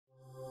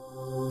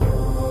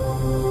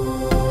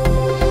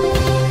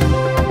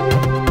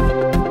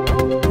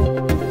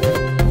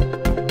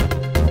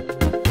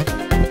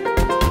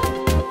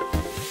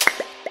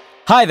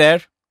Hi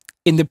there!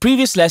 In the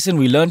previous lesson,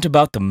 we learned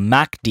about the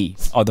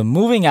MACD, or the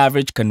Moving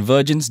Average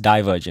Convergence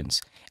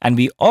Divergence, and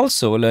we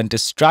also learned a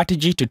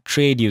strategy to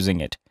trade using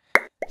it.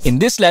 In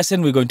this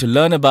lesson, we're going to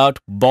learn about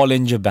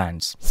Bollinger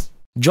Bands.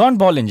 John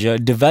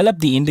Bollinger developed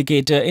the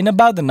indicator in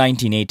about the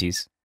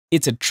 1980s.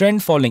 It's a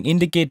trend-following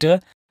indicator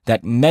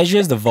that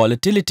measures the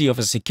volatility of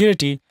a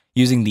security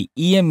using the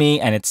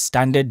EMA and its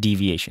standard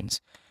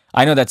deviations.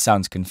 I know that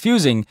sounds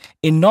confusing.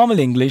 In normal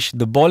English,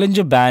 the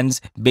Bollinger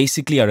Bands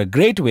basically are a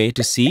great way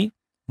to see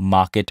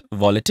market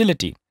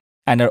volatility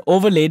and are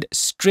overlaid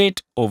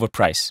straight over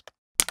price.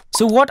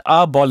 So what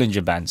are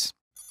Bollinger Bands?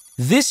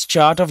 This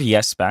chart of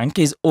Yes Bank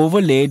is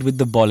overlaid with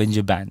the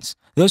Bollinger Bands,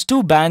 those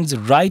two bands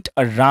right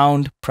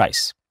around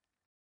price.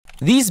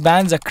 These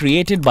bands are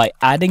created by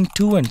adding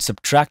to and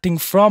subtracting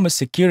from a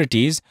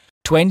security's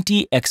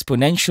 20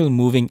 exponential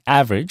moving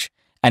average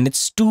and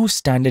its two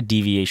standard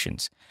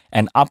deviations.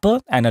 An upper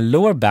and a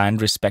lower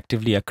band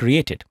respectively are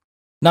created.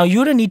 Now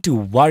you don't need to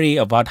worry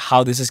about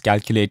how this is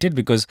calculated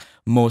because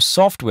most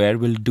software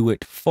will do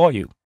it for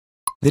you.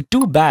 The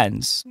two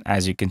bands,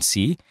 as you can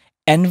see,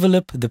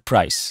 envelop the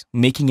price,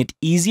 making it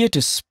easier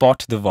to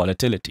spot the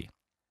volatility.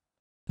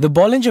 The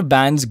Bollinger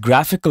Bands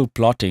graphical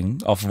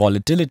plotting of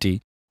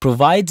volatility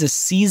provides a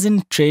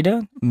seasoned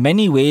trader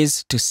many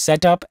ways to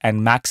set up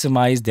and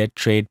maximize their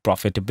trade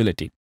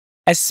profitability,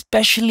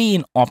 especially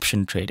in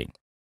option trading.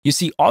 You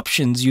see,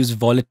 options use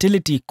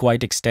volatility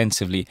quite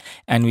extensively,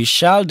 and we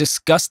shall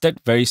discuss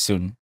that very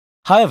soon.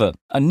 However,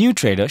 a new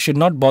trader should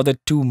not bother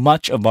too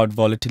much about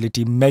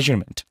volatility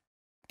measurement.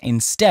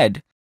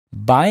 Instead,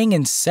 buying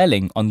and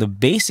selling on the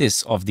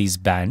basis of these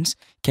bands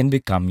can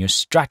become your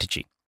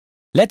strategy.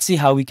 Let's see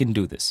how we can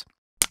do this.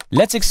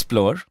 Let's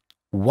explore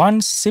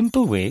one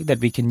simple way that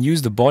we can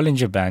use the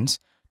Bollinger Bands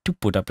to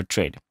put up a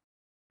trade.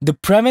 The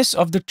premise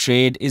of the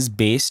trade is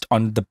based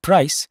on the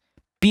price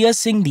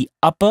piercing the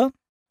upper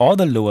or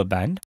the lower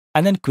band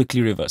and then quickly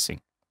reversing.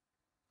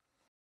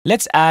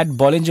 Let's add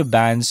Bollinger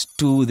Bands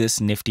to this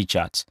nifty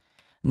charts.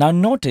 Now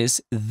notice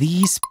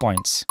these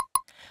points.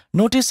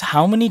 Notice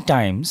how many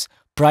times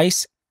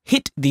price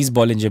hit these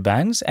Bollinger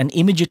Bands and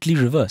immediately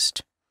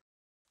reversed.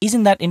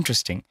 Isn't that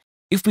interesting?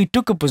 If we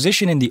took a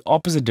position in the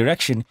opposite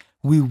direction,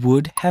 we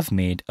would have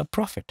made a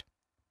profit.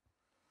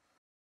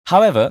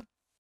 However,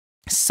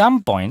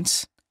 some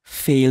points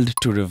failed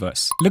to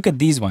reverse. Look at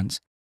these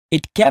ones.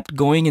 It kept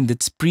going in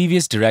its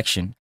previous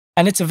direction.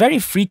 And it's a very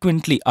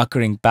frequently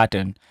occurring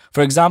pattern.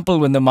 For example,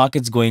 when the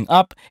market's going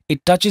up,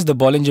 it touches the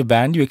Bollinger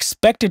Band, you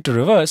expect it to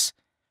reverse,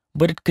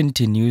 but it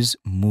continues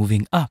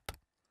moving up.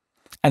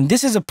 And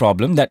this is a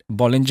problem that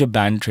Bollinger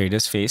Band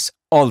traders face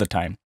all the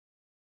time.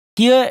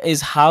 Here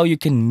is how you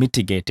can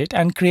mitigate it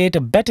and create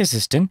a better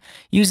system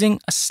using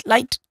a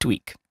slight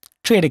tweak,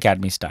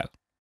 TradeAcademy style.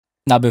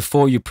 Now,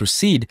 before you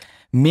proceed,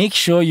 make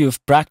sure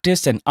you've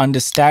practiced and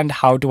understand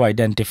how to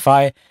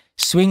identify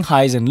swing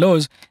highs and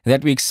lows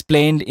that we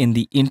explained in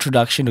the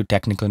introduction to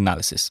technical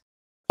analysis.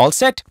 All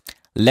set?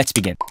 Let's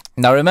begin.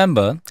 Now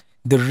remember,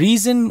 the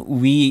reason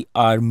we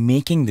are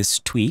making this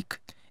tweak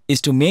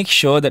is to make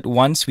sure that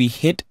once we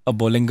hit a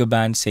Bollinger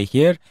Band, say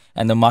here,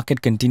 and the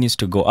market continues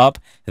to go up,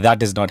 that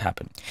does not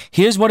happen.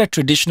 Here's what a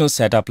traditional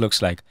setup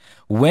looks like.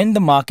 When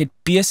the market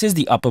pierces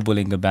the upper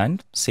Bollinger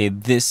Band, say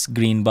this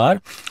green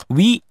bar,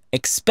 we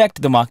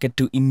expect the market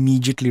to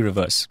immediately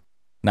reverse.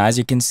 Now, as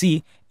you can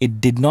see, it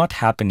did not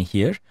happen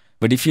here.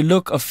 But if you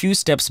look a few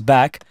steps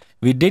back,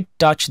 we did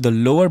touch the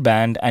lower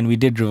band and we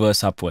did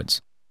reverse upwards.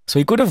 So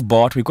we could have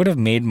bought, we could have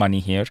made money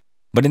here.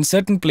 But in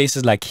certain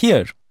places like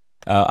here,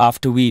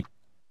 after we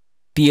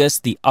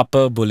pierced the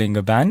upper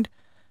Bollinger Band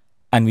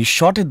and we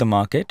shorted the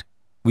market,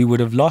 we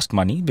would have lost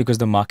money because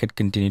the market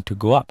continued to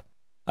go up.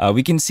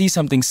 We can see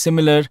something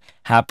similar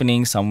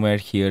happening somewhere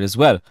here as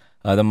well.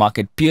 The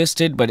market pierced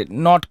it, but it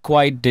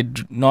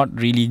did not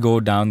really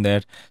go down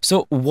there.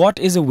 So what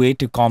is a way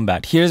to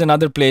combat? Here's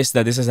another place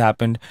that this has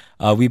happened.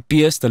 We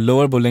pierced the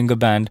lower Bollinger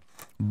Band,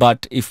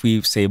 but if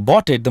we say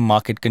bought it, the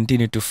market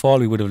continued to fall,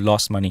 we would have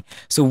lost money.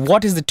 So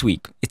what is the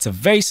tweak? It's a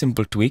very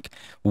simple tweak.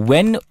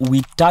 When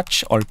we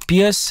touch or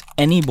pierce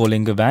any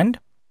Bollinger Band,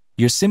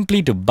 you're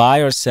simply to buy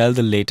or sell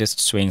the latest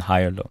swing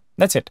high or low.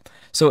 That's it.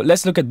 So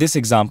let's look at this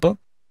example.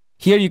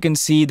 Here you can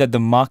see that the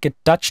market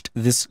touched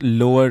this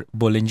lower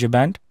Bollinger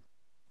Band.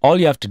 All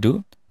you have to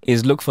do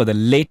is look for the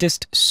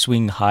latest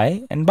swing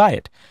high and buy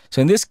it. So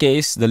in this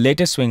case, the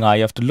latest swing high,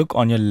 you have to look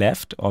on your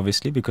left,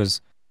 obviously, because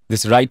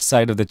this right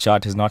side of the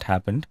chart has not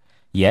happened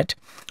yet.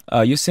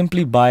 You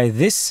simply buy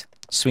this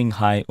swing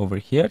high over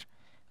here,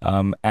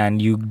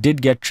 and you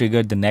did get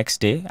triggered the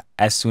next day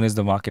as soon as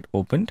the market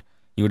opened.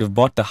 You would have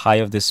bought the high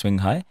of this swing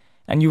high,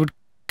 and you would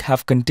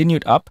have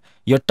continued up.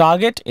 Your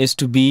target is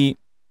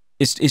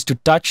to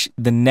touch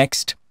the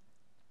next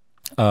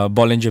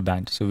Bollinger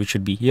Band, so which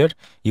should be here.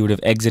 You would have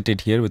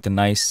exited here with a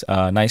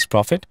nice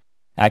profit.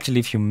 Actually,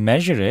 if you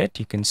measure it,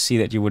 you can see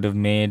that you would have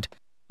made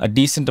a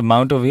decent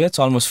amount over here. It's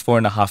almost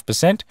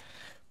 4.5%.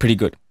 Pretty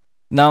good.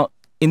 Now,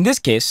 in this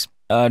case,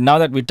 now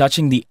that we're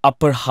touching the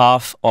upper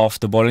half of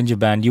the Bollinger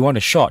Band, you want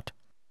a short.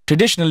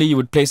 Traditionally, you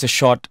would place a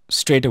short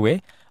straight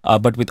away.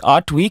 But with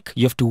our tweak,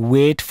 you have to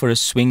wait for a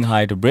swing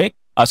high to break.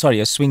 A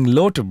swing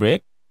low to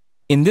break.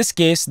 In this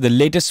case, the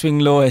latest swing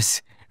low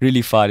is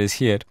really far is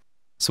here.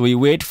 So we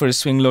wait for a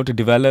swing low to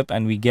develop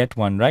and we get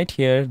one right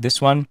here.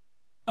 This one,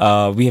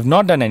 we have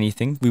not done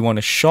anything. We want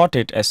to short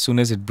it as soon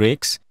as it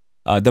breaks.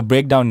 The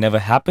breakdown never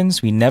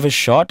happens. We never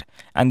short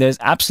and there's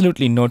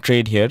absolutely no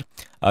trade here.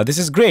 This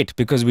is great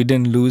because we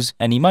didn't lose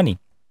any money.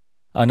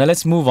 Now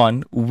let's move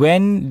on.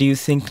 When do you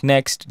think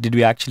next did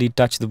we actually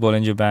touch the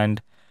Bollinger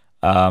Band?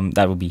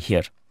 That would be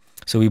here.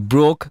 So we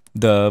broke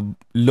the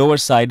lower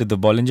side of the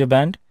Bollinger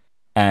Band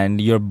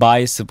and your buy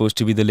is supposed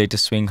to be the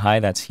latest swing high.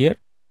 That's here.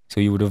 So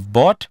you would have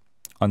bought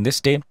on this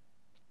day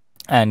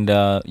and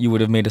you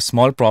would have made a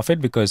small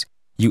profit because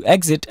you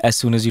exit as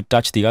soon as you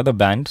touch the other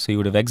band. So you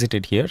would have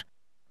exited here.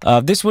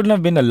 This wouldn't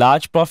have been a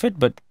large profit,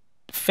 but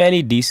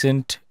fairly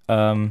decent.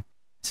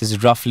 This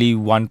is roughly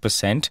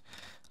 1%.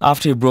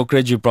 After your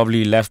brokerage, you're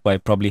probably left by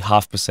probably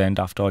 0.5%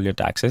 after all your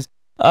taxes.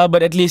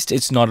 But at least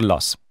it's not a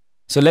loss.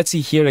 So let's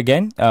see here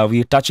again.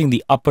 We are touching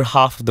the upper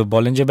half of the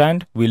Bollinger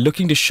Band. We're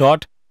looking to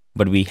short,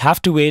 but we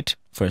have to wait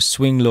for a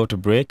swing low to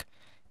break.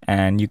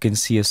 And you can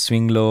see a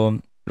swing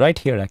low right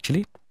here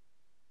actually.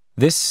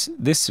 This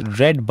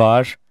red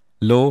bar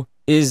low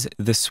is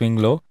the swing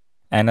low.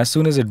 And as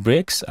soon as it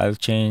breaks, I'll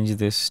change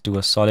this to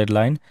a solid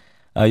line.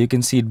 You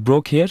can see it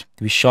broke here.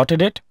 We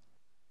shorted it.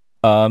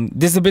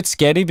 This is a bit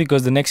scary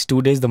because the next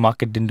 2 days the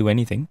market didn't do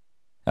anything.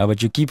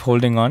 But you keep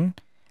holding on.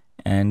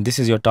 And this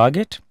is your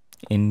target.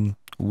 In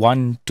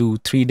 1 to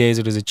 3 days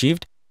it was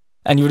achieved.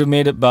 And you would have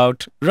made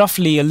about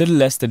roughly a little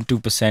less than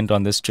 2%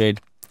 on this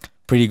trade.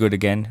 Pretty good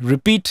again.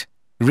 Repeat,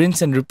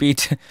 rinse and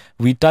repeat.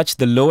 We touch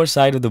the lower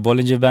side of the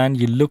Bollinger Band.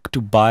 You look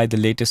to buy the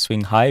latest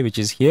swing high, which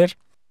is here.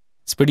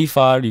 It's pretty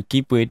far. You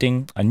keep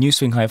waiting. A new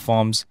swing high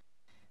forms.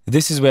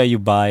 This is where you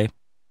buy.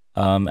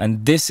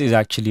 And this is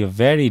actually a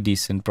very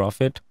decent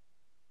profit.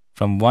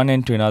 From one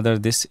end to another,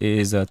 this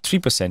is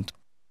 3%.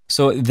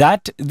 So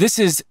this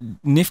is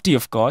nifty,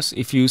 of course.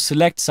 If you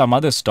select some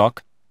other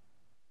stock,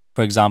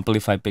 for example,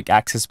 if I pick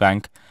Axis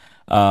Bank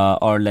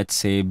or let's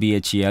say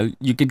BHEL,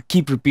 you could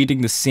keep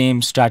repeating the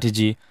same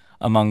strategy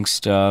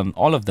amongst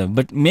all of them.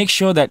 But make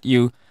sure that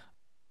you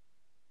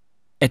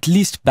at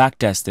least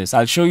backtest this.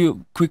 I'll show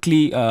you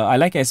quickly. I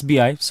like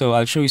SBI, so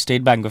I'll show you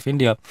State Bank of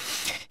India.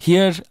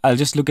 Here, I'll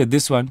just look at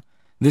this one.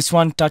 This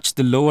one touched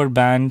the lower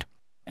band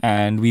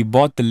and we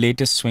bought the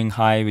latest swing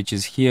high, which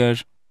is here.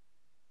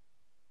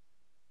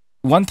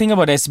 One thing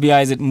about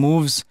SBI is it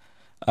moves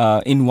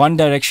in one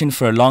direction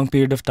for a long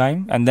period of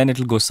time and then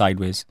it'll go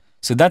sideways.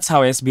 So that's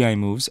how SBI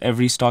moves.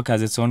 Every stock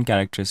has its own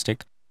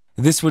characteristic.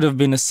 This would have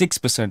been a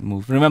 6%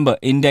 move. Remember,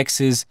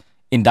 indices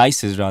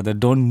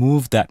don't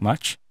move that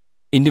much.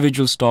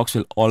 Individual stocks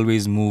will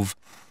always move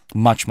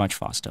much, much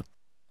faster.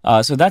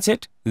 So that's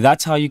it.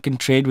 That's how you can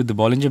trade with the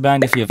Bollinger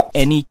Band. If you have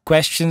any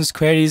questions,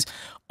 queries,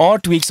 or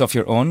tweaks of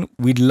your own,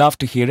 we'd love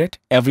to hear it.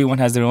 Everyone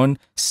has their own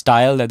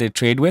style that they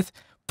trade with.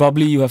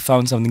 Probably you have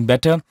found something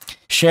better.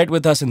 Share it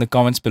with us in the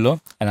comments below,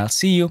 and I'll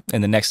see you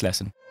in the next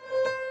lesson.